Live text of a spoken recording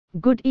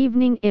Good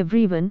evening,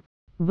 everyone.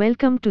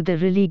 Welcome to the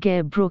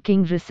Religare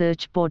Broking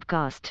Research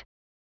Podcast.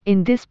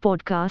 In this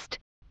podcast,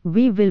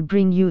 we will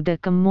bring you the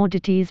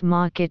commodities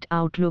market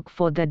outlook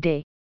for the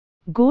day.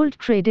 Gold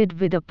traded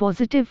with a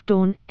positive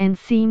tone and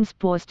seems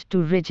poised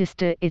to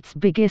register its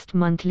biggest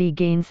monthly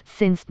gains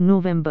since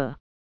November.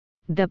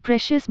 The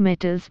precious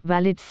metals'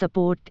 valid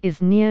support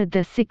is near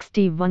the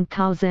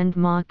 61,000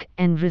 mark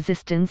and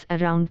resistance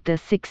around the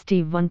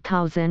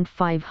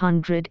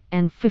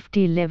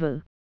 61,550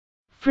 level.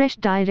 Fresh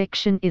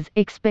direction is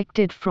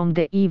expected from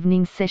the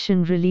evening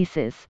session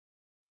releases.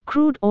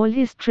 Crude oil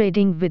is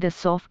trading with a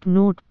soft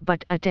note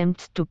but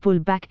attempts to pull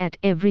back at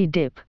every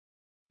dip.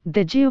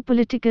 The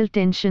geopolitical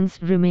tensions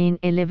remain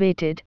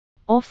elevated,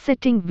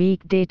 offsetting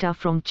weak data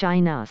from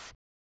China's.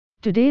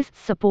 Today's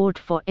support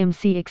for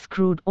MCX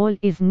crude oil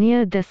is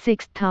near the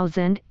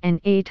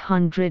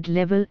 6,800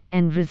 level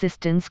and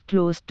resistance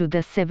close to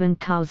the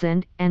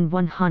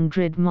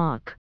 7,100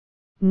 mark.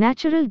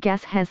 Natural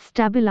gas has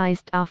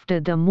stabilized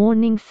after the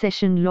morning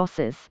session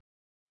losses.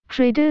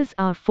 Traders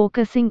are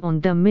focusing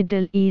on the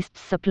Middle East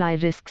supply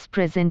risks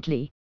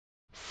presently.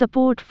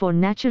 Support for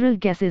natural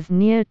gas is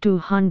near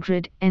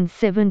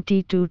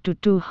 272 to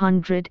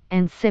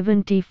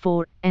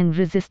 274 and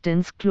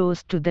resistance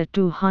close to the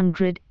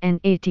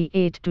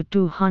 288 to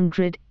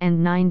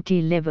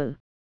 290 level.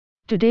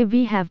 Today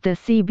we have the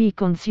CB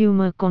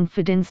consumer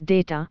confidence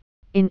data,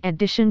 in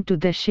addition to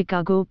the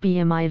Chicago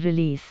PMI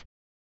release.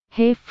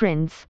 Hey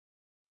friends!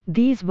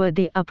 These were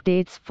the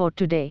updates for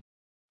today.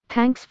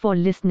 Thanks for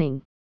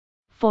listening.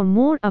 For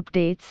more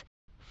updates,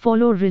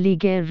 follow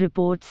Religare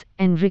reports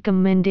and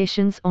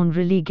recommendations on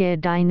Religare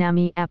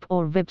Dynami app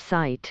or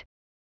website.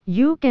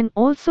 You can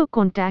also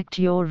contact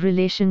your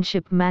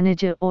relationship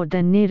manager or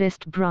the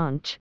nearest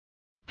branch.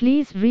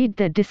 Please read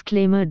the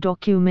disclaimer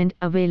document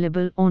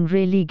available on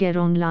Religare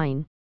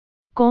Online.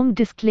 Com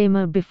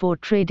disclaimer before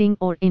trading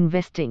or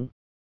investing.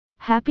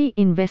 Happy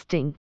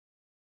investing!